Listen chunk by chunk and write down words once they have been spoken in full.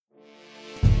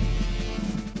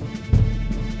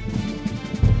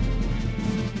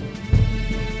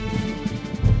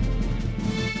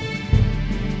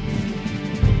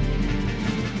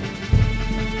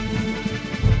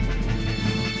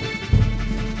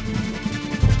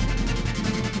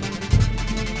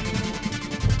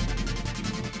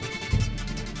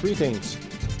Greetings.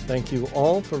 Thank you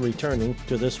all for returning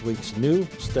to this week's new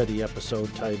study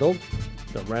episode titled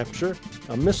The Rapture,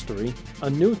 a Mystery, a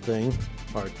New Thing,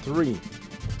 Part 3.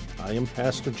 I am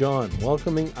Pastor John,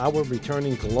 welcoming our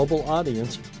returning global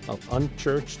audience of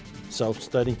unchurched,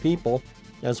 self-study people,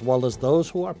 as well as those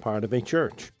who are part of a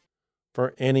church.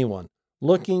 For anyone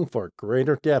looking for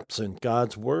greater depths in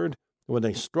God's Word with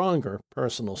a stronger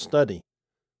personal study,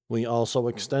 we also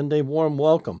extend a warm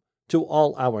welcome to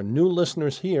all our new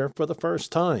listeners here for the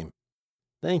first time.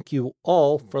 Thank you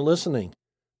all for listening.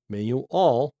 May you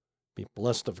all be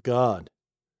blessed of God.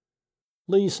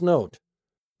 Please note,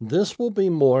 this will be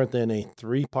more than a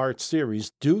 3-part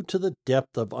series due to the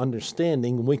depth of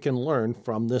understanding we can learn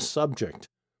from this subject.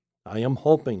 I am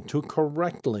hoping to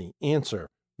correctly answer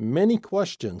many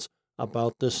questions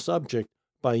about this subject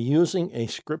by using a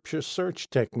scripture search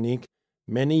technique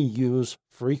many use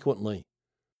frequently.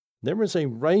 There is a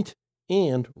right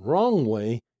and wrong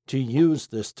way to use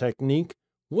this technique,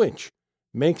 which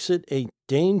makes it a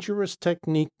dangerous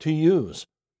technique to use.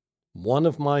 One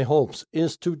of my hopes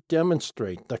is to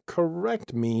demonstrate the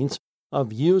correct means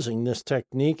of using this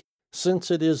technique, since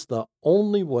it is the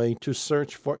only way to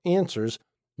search for answers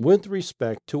with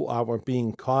respect to our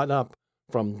being caught up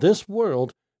from this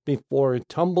world before it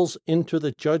tumbles into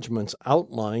the judgments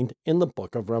outlined in the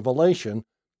book of Revelation,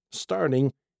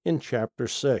 starting in chapter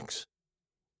 6.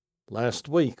 Last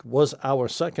week was our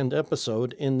second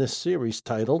episode in this series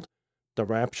titled The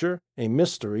Rapture, a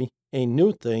Mystery, a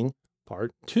New Thing,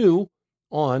 Part 2,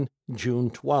 on June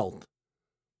 12th.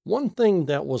 One thing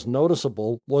that was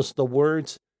noticeable was the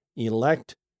words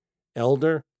elect,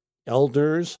 elder,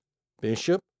 elders,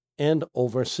 bishop, and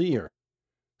overseer.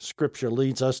 Scripture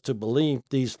leads us to believe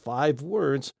these 5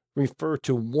 words refer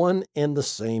to one and the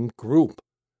same group,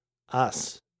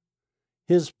 us,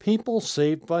 His people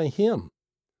saved by Him.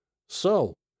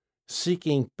 So,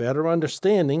 seeking better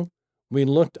understanding, we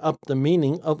looked up the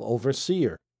meaning of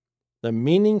overseer. The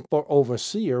meaning for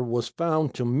overseer was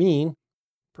found to mean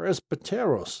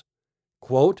presbyteros.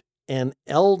 Quote, an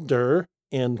elder,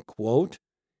 end quote,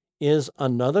 is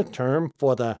another term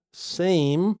for the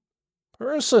same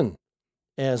person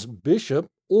as bishop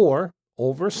or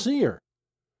overseer.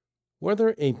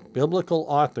 Whether a biblical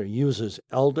author uses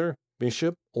elder,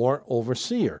 bishop, or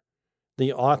overseer,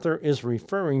 the author is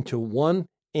referring to one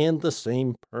and the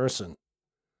same person.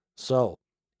 So,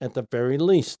 at the very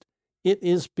least, it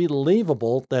is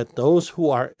believable that those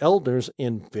who are elders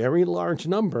in very large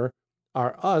number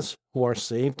are us who are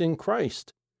saved in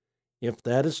Christ. If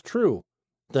that is true,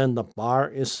 then the bar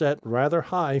is set rather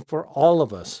high for all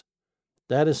of us.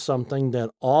 That is something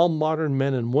that all modern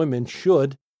men and women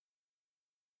should.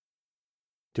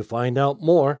 To find out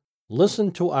more,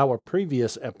 listen to our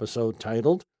previous episode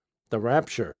titled The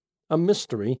Rapture, a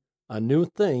Mystery, a New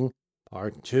Thing,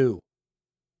 Part 2.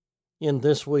 In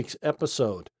this week's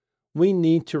episode, we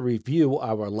need to review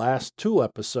our last 2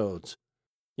 episodes.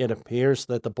 It appears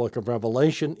that the book of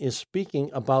Revelation is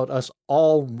speaking about us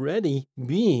already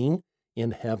being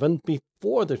in heaven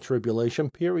before the tribulation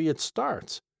period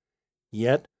starts.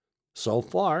 Yet, so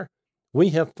far, we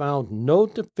have found no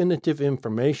definitive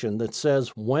information that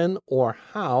says when or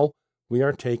how we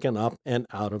are taken up and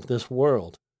out of this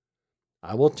world.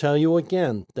 I will tell you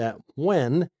again that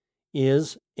when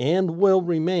is and will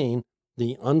remain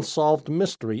the unsolved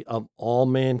mystery of all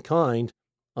mankind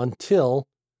until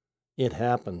it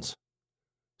happens.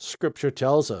 Scripture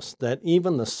tells us that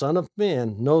even the Son of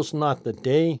Man knows not the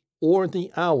day or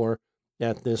the hour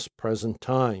at this present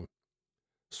time.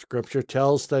 Scripture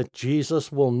tells that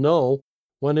Jesus will know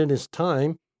when it is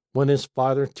time when His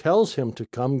Father tells Him to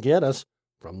come get us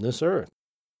from this earth.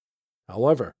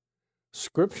 However,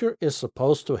 Scripture is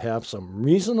supposed to have some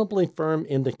reasonably firm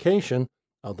indication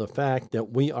of the fact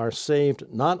that we are saved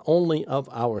not only of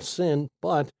our sin,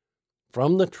 but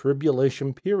from the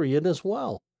tribulation period as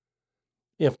well.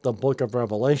 If the book of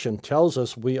Revelation tells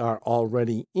us we are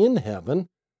already in heaven,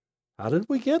 how did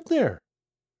we get there?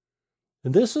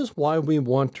 This is why we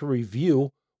want to review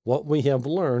what we have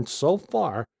learned so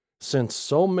far, since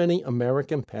so many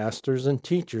American pastors and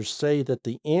teachers say that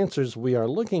the answers we are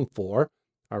looking for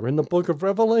are in the book of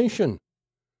Revelation.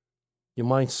 You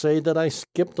might say that I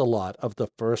skipped a lot of the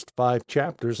first 5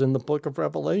 chapters in the book of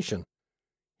Revelation.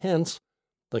 Hence,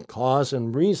 the cause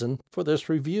and reason for this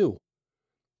review,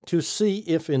 to see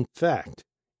if in fact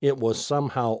it was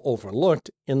somehow overlooked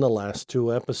in the last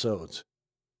 2 episodes.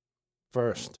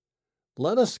 First,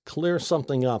 let us clear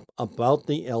something up about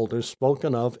the elders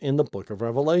spoken of in the book of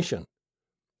Revelation.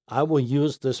 I will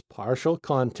use this partial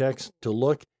context to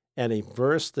look at a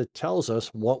verse that tells us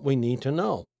what we need to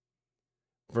know.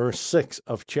 Verse 6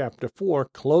 of chapter 4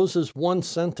 closes one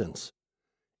sentence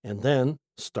and then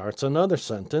starts another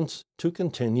sentence to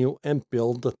continue and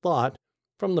build the thought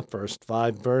from the first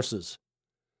 5 verses.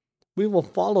 We will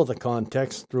follow the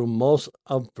context through most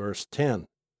of verse 10.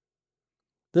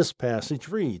 This passage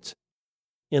reads,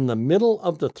 "In the middle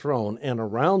of the throne and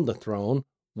around the throne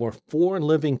were 4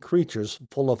 living creatures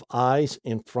full of eyes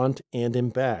in front and in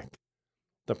back.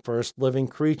 The first living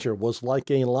creature was like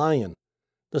a lion,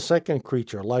 the second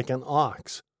creature like an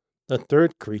ox. The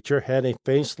third creature had a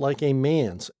face like a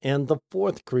man's, and the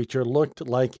fourth creature looked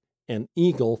like an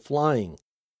eagle flying.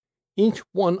 Each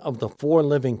one of the 4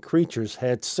 living creatures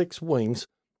had 6 wings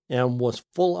and was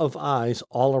full of eyes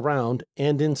all around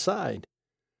and inside.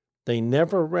 They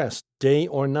never rest day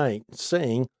or night,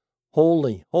 saying,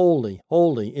 'Holy, holy,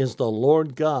 holy is the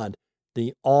Lord God,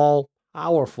 the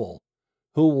all-powerful,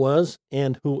 who was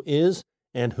and who is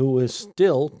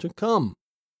still to come.'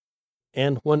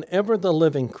 And whenever the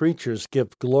living creatures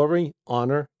give glory,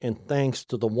 honor, and thanks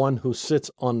to the one who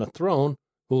sits on the throne,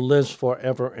 who lives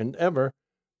forever and ever,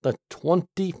 the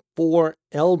 24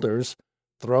 elders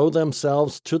throw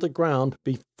themselves to the ground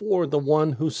before the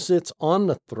one who sits on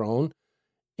the throne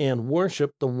and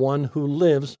worship the one who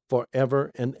lives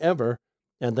forever and ever,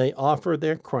 and they offer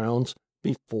their crowns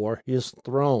before his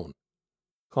throne."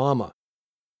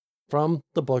 From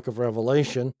the book of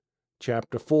Revelation,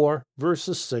 chapter 4,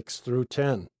 verses 6 through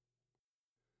 10.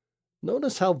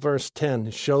 Notice how verse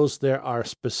 10 shows there are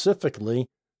specifically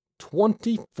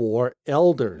 24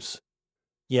 elders.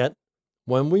 Yet,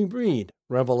 when we read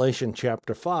Revelation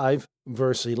chapter 5,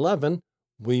 verse 11,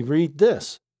 we read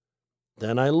this,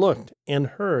 "Then I looked and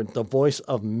heard the voice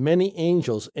of many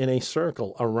angels in a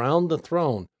circle around the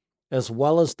throne, as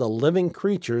well as the living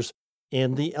creatures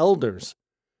and the elders.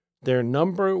 Their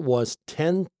number was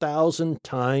 10,000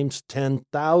 times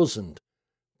 10,000,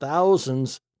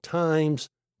 thousands times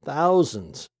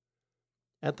thousands."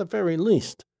 At the very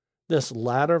least, this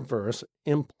latter verse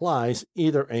implies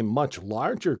either a much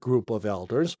larger group of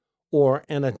elders or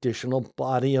an additional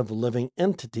body of living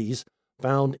entities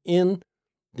found in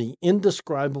the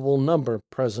indescribable number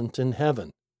present in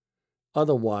heaven,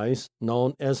 otherwise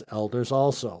known as elders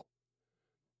also.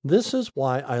 This is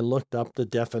why I looked up the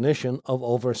definition of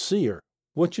overseer,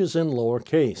 which is in lower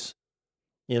case.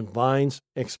 In Vine's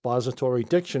Expository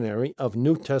Dictionary of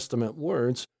New Testament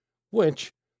Words,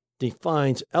 which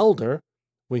defines elder,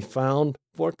 we found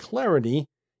for clarity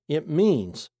it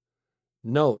means,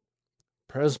 note,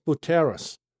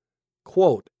 presbyteros,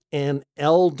 quote, an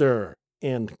elder,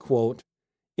 end quote,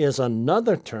 is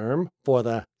another term for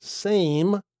the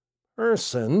same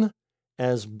person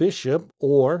as bishop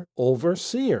or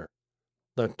overseer.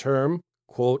 The term,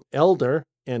 quote, elder,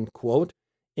 end quote,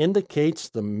 indicates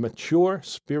the mature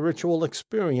spiritual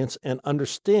experience and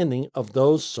understanding of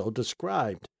those so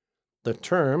described. The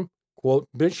term, quote,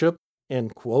 bishop,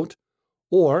 end quote,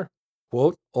 or,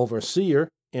 quote, overseer,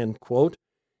 end quote,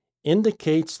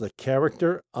 indicates the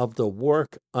character of the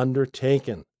work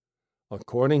undertaken,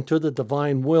 according to the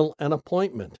divine will and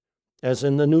appointment, as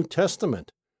in the New Testament.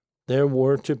 There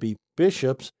were to be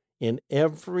bishops in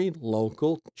every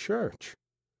local church.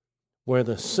 Where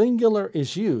the singular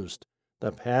is used,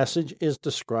 the passage is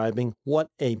describing what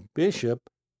a bishop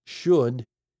should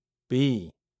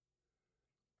be.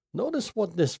 Notice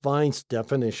what this Vine's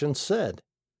definition said.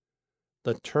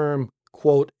 The term,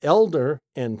 quote, elder,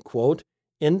 end quote,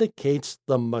 indicates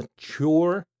the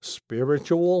mature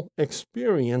spiritual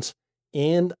experience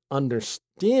and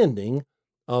understanding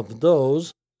of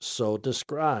those so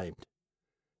described.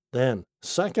 Then,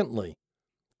 secondly,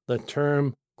 the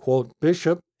term, quote,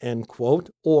 bishop, end quote,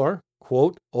 or,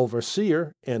 quote,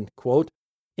 overseer, end quote,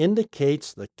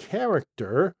 indicates the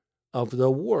character of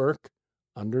the work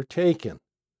undertaken.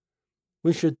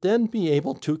 We should then be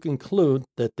able to conclude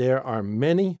that there are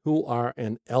many who are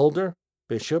an elder,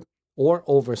 bishop, or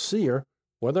overseer,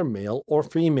 whether male or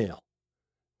female.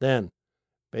 Then,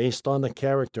 based on the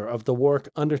character of the work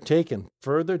undertaken,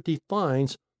 further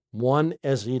defines one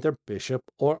as either bishop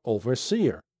or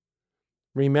overseer.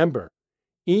 Remember,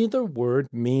 either word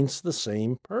means the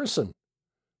same person,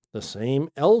 the same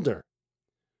elder.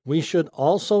 We should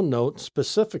also note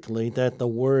specifically that the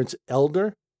words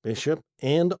elder, bishop,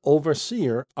 and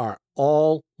overseer are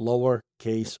all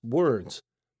lowercase words.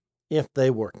 If they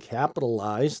were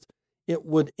capitalized, it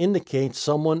would indicate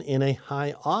someone in a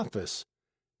high office.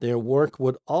 Their work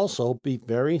would also be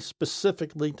very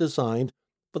specifically designed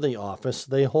for the office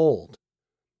they hold.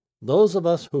 Those of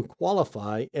us who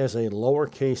qualify as a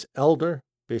lowercase elder,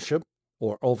 bishop,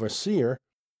 or overseer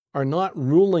are not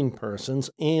ruling persons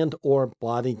and or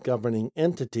body governing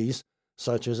entities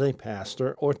such as a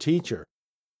pastor or teacher.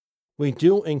 We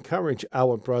do encourage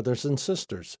our brothers and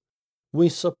sisters. We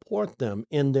support them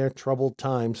in their troubled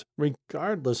times,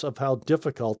 regardless of how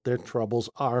difficult their troubles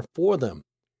are for them.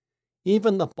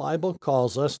 Even the Bible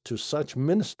calls us to such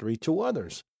ministry to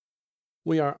others.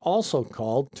 We are also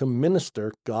called to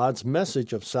minister God's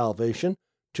message of salvation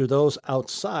to those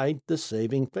outside the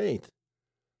saving faith.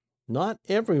 Not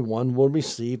everyone will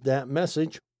receive that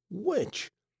message, which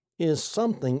is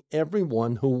something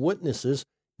everyone who witnesses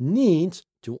needs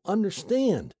to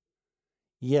understand.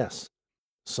 Yes,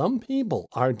 some people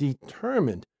are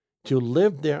determined to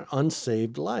live their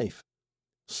unsaved life.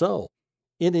 So,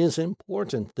 it is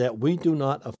important that we do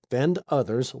not offend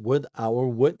others with our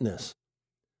witness.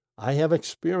 I have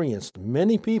experienced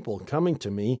many people coming to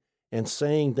me and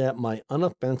saying that my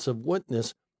unoffensive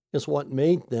witness is what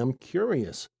made them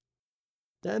curious.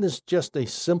 That is just a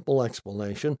simple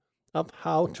explanation of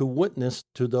how to witness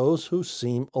to those who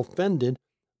seem offended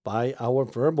by our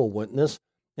verbal witness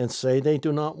and say they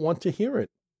do not want to hear it.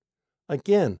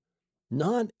 Again,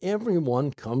 not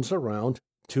everyone comes around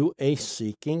to a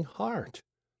seeking heart.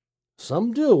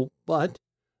 Some do, but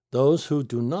those who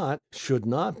do not should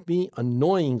not be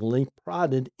annoyingly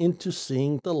prodded into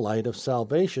seeing the light of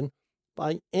salvation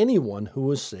by anyone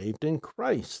who is saved in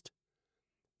Christ.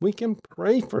 We can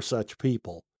pray for such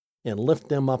people and lift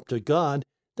them up to God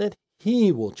that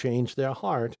He will change their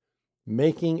heart,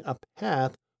 making a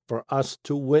path for us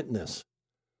to witness.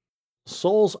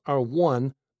 Souls are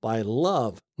won by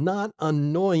love, not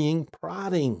annoying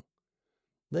prodding.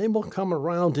 They will come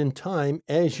around in time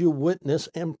as you witness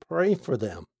and pray for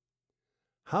them.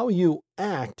 How you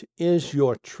act is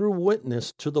your true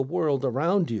witness to the world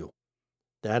around you.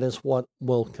 That is what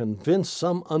will convince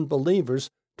some unbelievers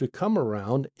to come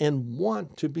around and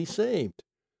want to be saved.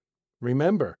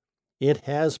 Remember, it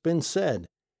has been said,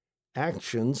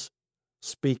 actions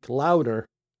speak louder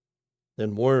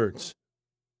than words.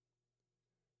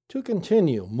 To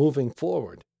continue moving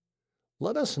forward,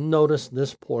 let us notice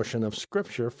this portion of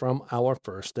Scripture from our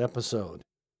first episode.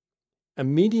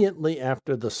 Immediately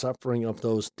after the suffering of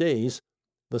those days,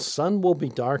 the sun will be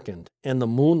darkened, and the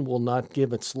moon will not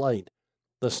give its light.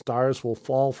 The stars will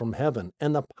fall from heaven,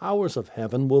 and the powers of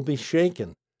heaven will be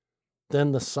shaken.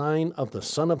 Then the sign of the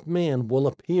Son of Man will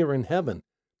appear in heaven,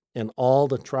 and all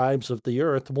the tribes of the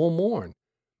earth will mourn.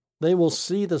 They will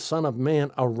see the Son of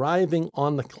Man arriving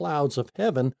on the clouds of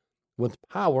heaven with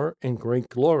power and great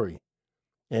glory.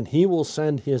 And he will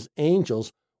send his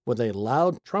angels with a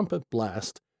loud trumpet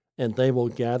blast, and they will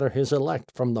gather his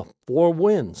elect from the four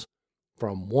winds,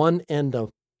 from one end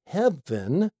of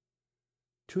heaven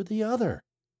to the other.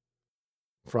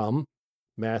 From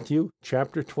Matthew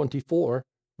chapter 24,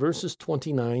 verses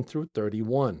 29 through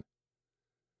 31.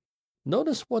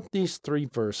 Notice what these three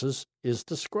verses is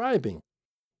describing.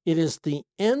 It is the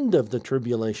end of the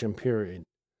tribulation period.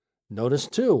 Notice,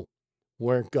 too,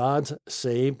 where God's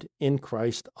saved in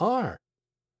Christ are.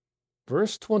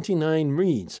 Verse 29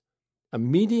 reads,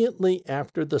 "Immediately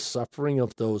after the suffering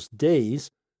of those days,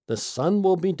 the sun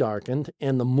will be darkened,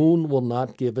 and the moon will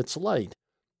not give its light.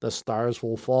 The stars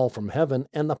will fall from heaven,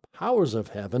 and the powers of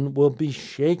heaven will be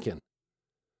shaken."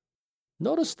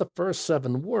 Notice the first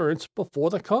 7 words before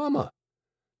the comma.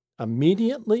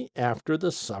 Immediately after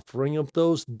the suffering of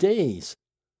those days,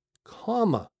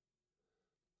 comma.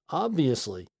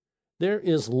 Obviously, there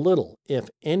is little, if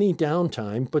any,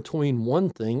 downtime between one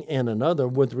thing and another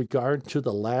with regard to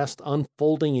the last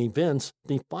unfolding events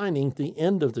defining the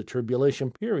end of the tribulation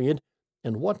period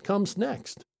and what comes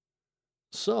next.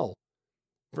 So,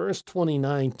 verse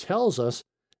 29 tells us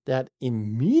that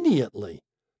immediately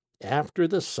after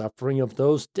the suffering of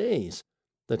those days,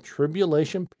 the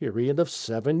tribulation period of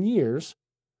 7 years,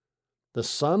 the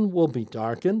sun will be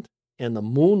darkened, and the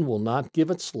moon will not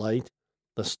give its light.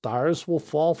 The stars will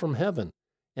fall from heaven,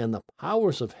 and the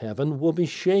powers of heaven will be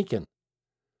shaken.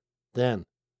 Then,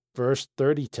 verse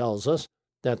 30 tells us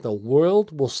that the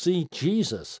world will see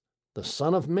Jesus, the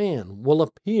Son of Man, will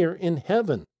appear in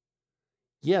heaven.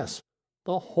 Yes,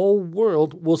 the whole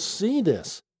world will see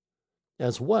this.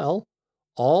 As well,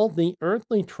 all the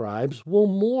earthly tribes will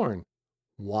mourn.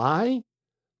 Why?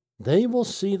 They will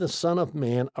see the Son of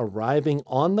Man arriving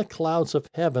on the clouds of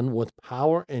heaven with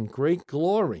power and great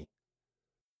glory.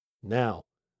 Now,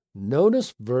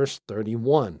 notice verse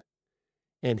 31.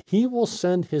 "And he will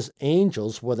send his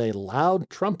angels with a loud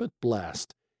trumpet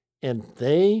blast, and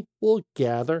they will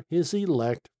gather his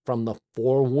elect from the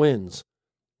four winds,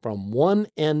 from one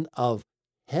end of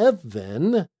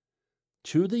heaven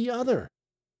to the other."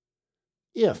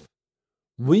 If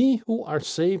we who are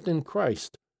saved in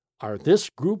Christ are this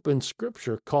group in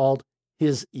Scripture called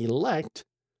his elect,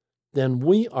 then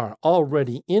we are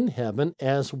already in heaven,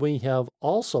 as we have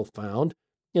also found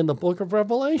in the book of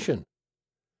Revelation.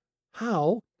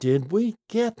 How did we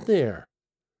get there?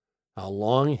 How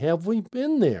long have we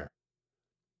been there?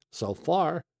 So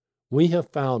far, we have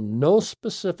found no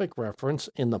specific reference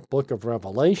in the book of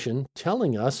Revelation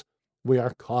telling us we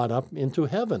are caught up into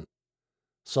heaven.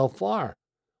 So far,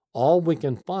 all we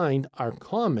can find are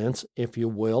comments, if you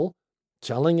will,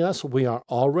 telling us we are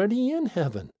already in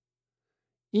heaven.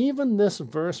 Even this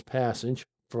verse passage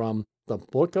from the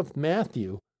book of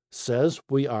Matthew says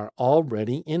we are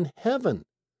already in heaven.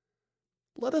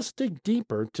 Let us dig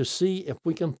deeper to see if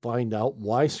we can find out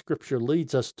why Scripture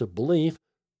leads us to believe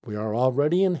we are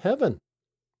already in heaven.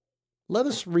 Let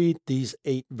us read these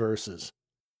 8 verses.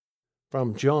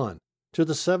 From John, to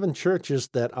the 7 churches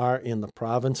that are in the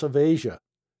province of Asia,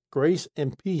 grace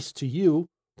and peace to you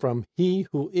from He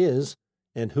who is,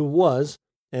 and who was,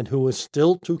 and who is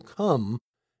still to come,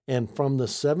 and from the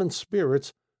 7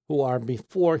 spirits who are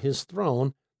before His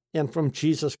throne, and from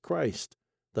Jesus Christ,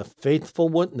 the faithful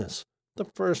witness, the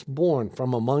firstborn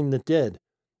from among the dead,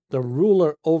 the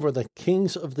ruler over the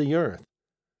kings of the earth,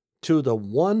 to the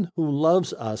one who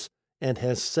loves us and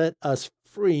has set us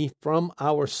free from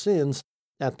our sins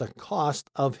at the cost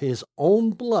of His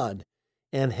own blood,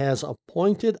 and has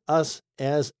appointed us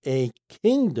as a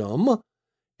kingdom,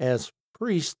 as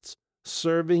priests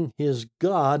serving His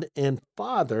God and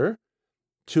Father.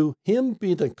 To Him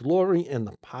be the glory and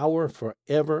the power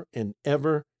forever and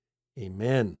ever.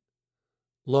 Amen.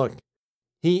 Look,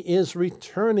 He is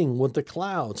returning with the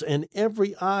clouds, and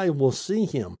every eye will see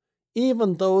Him,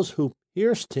 even those who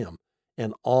pierced Him,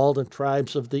 and all the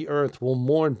tribes of the earth will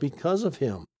mourn because of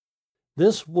Him.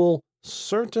 This will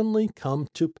certainly come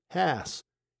to pass.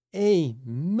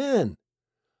 Amen.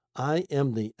 I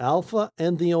am the Alpha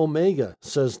and the Omega,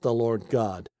 says the Lord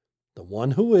God, the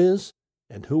one who is,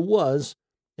 and who was,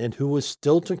 and who is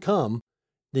still to come,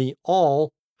 the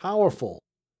all-powerful.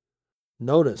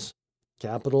 Notice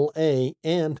capital A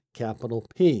and capital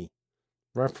P,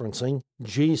 referencing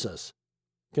Jesus.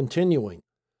 Continuing,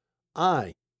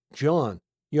 I, John,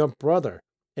 your brother,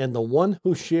 and the one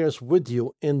who shares with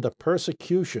you in the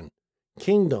persecution,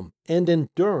 kingdom, and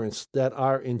endurance that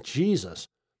are in Jesus,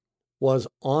 was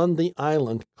on the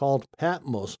island called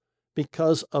Patmos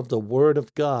because of the word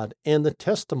of God and the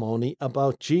testimony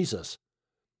about Jesus.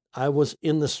 I was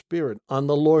in the Spirit on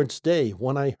the Lord's day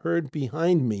when I heard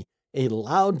behind me a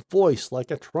loud voice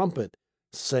like a trumpet,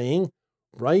 saying,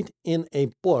 Write in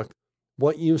a book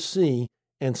what you see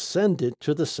and send it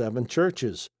to the 7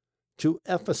 churches, to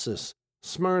Ephesus,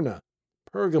 Smyrna,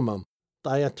 Pergamum,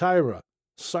 Thyatira,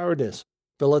 Sardis,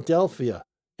 Philadelphia,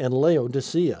 and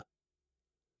Laodicea.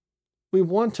 We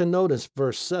want to notice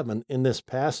verse 7 in this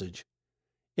passage.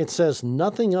 It says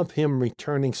nothing of Him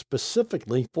returning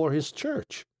specifically for His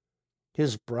church,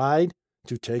 His bride,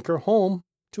 to take her home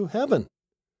to heaven.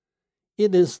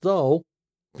 It is, though,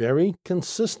 very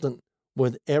consistent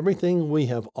with everything we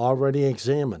have already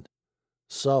examined.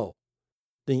 So,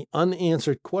 the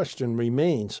unanswered question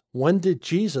remains, when did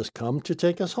Jesus come to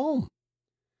take us home?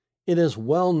 It is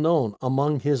well known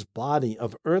among His body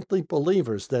of earthly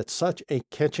believers that such a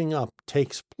catching up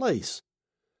takes place.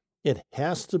 It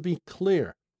has to be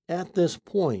clear at this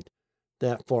point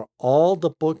that for all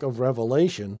the book of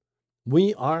Revelation,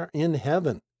 we are in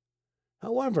heaven.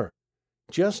 However,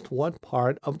 just what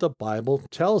part of the Bible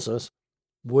tells us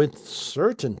with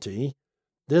certainty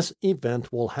this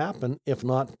event will happen if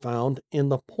not found in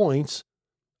the points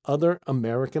other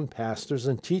American pastors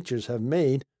and teachers have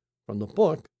made from the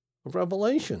book of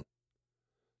Revelation?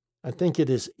 I think it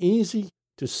is easy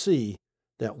to see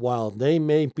that while they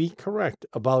may be correct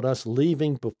about us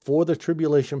leaving before the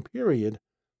tribulation period,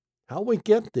 how we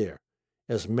get there,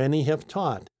 as many have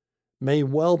taught, may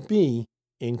well be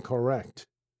incorrect.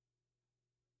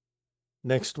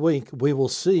 Next week, we will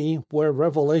see where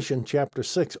Revelation chapter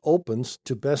 6 opens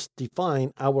to best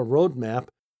define our roadmap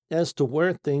as to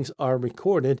where things are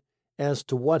recorded as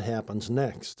to what happens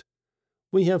next.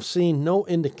 We have seen no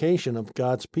indication of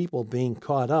God's people being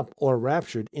caught up or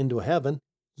raptured into heaven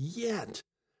yet.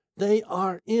 They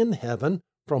are in heaven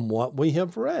from what we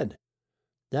have read.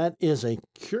 That is a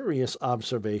curious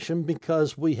observation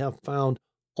because we have found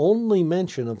only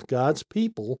mention of God's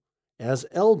people as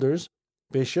elders,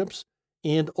 bishops,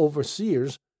 and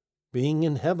overseers being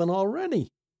in heaven already.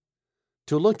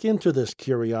 To look into this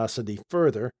curiosity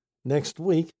further, next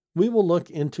week we will look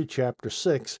into chapter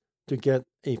 6 to get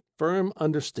a firm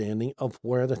understanding of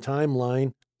where the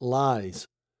timeline lies.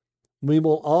 We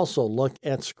will also look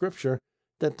at Scripture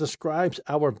that describes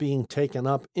our being taken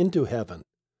up into heaven.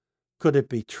 Could it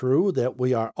be true that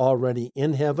we are already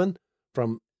in heaven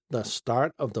from the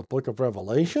start of the book of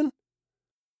Revelation?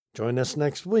 Join us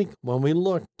next week when we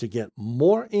look to get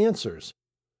more answers.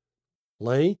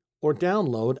 Play or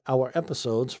download our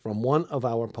episodes from one of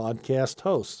our podcast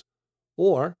hosts,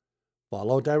 or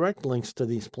follow direct links to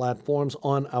these platforms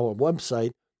on our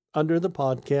website under the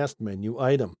podcast menu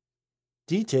item.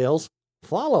 Details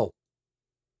follow.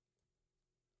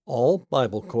 All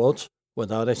Bible quotes,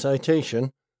 without a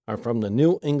citation, are from the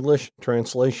New English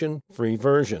Translation Free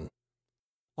Version.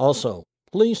 Also,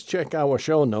 please check our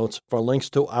show notes for links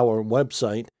to our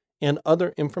website and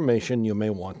other information you may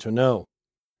want to know.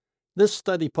 This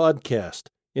study podcast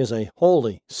is a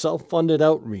wholly self-funded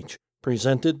outreach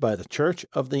presented by the Church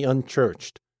of the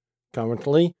Unchurched,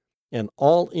 currently an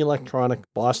all-electronic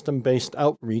Boston-based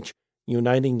outreach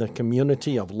uniting the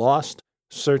community of lost,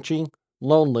 searching,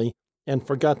 lonely, and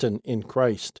forgotten in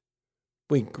Christ.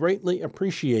 We greatly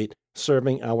appreciate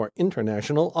serving our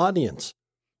international audience.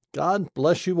 God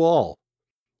bless you all.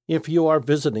 If you are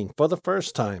visiting for the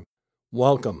first time,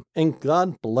 welcome and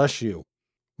God bless you.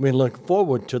 We look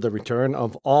forward to the return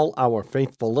of all our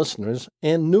faithful listeners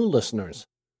and new listeners.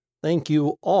 Thank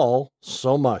you all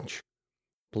so much.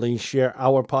 Please share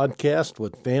our podcast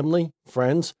with family,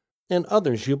 friends, and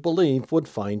others you believe would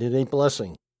find it a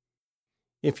blessing.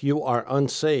 If you are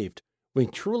unsaved, we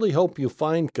truly hope you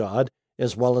find God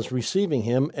as well as receiving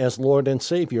Him as Lord and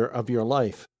Savior of your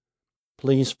life.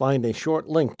 Please find a short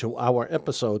link to our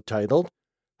episode titled,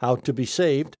 How to Be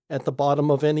Saved, at the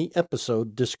bottom of any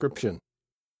episode description.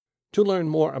 To learn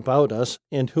more about us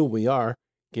and who we are,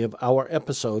 give our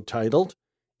episode titled,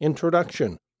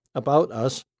 Introduction, About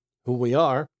Us, Who We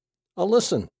Are, a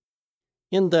listen.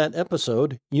 In that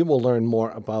episode, you will learn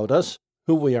more about us,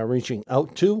 who we are reaching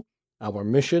out to, our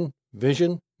mission,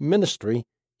 vision, ministry,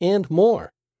 and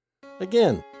more.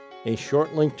 Again, a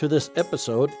short link to this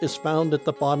episode is found at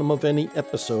the bottom of any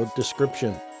episode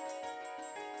description.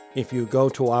 If you go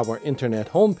to our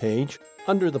internet homepage,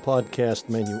 under the podcast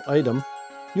menu item,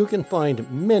 you can find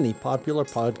many popular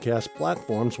podcast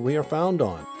platforms we are found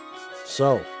on.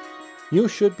 So, you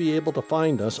should be able to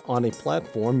find us on a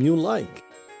platform you like.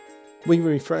 We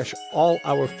refresh all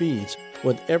our feeds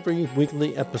with every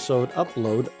weekly episode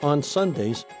upload on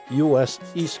Sundays, U.S.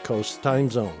 East Coast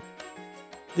time zone.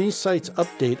 These sites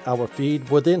update our feed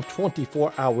within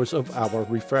 24 hours of our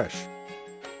refresh,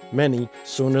 many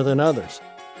sooner than others.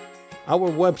 Our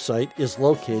website is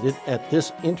located at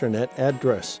this internet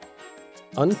address,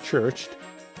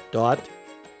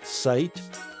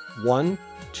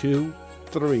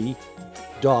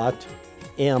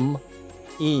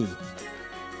 unchurched.site123.me.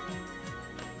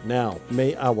 Now,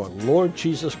 may our Lord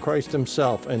Jesus Christ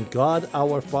Himself and God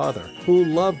our Father, who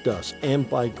loved us and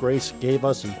by grace gave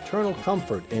us eternal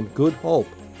comfort and good hope,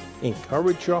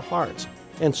 encourage your hearts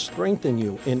and strengthen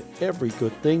you in every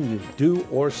good thing you do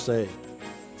or say.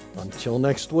 Until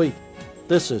next week,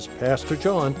 this is Pastor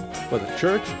John for the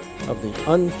Church of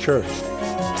the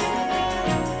Unchurched.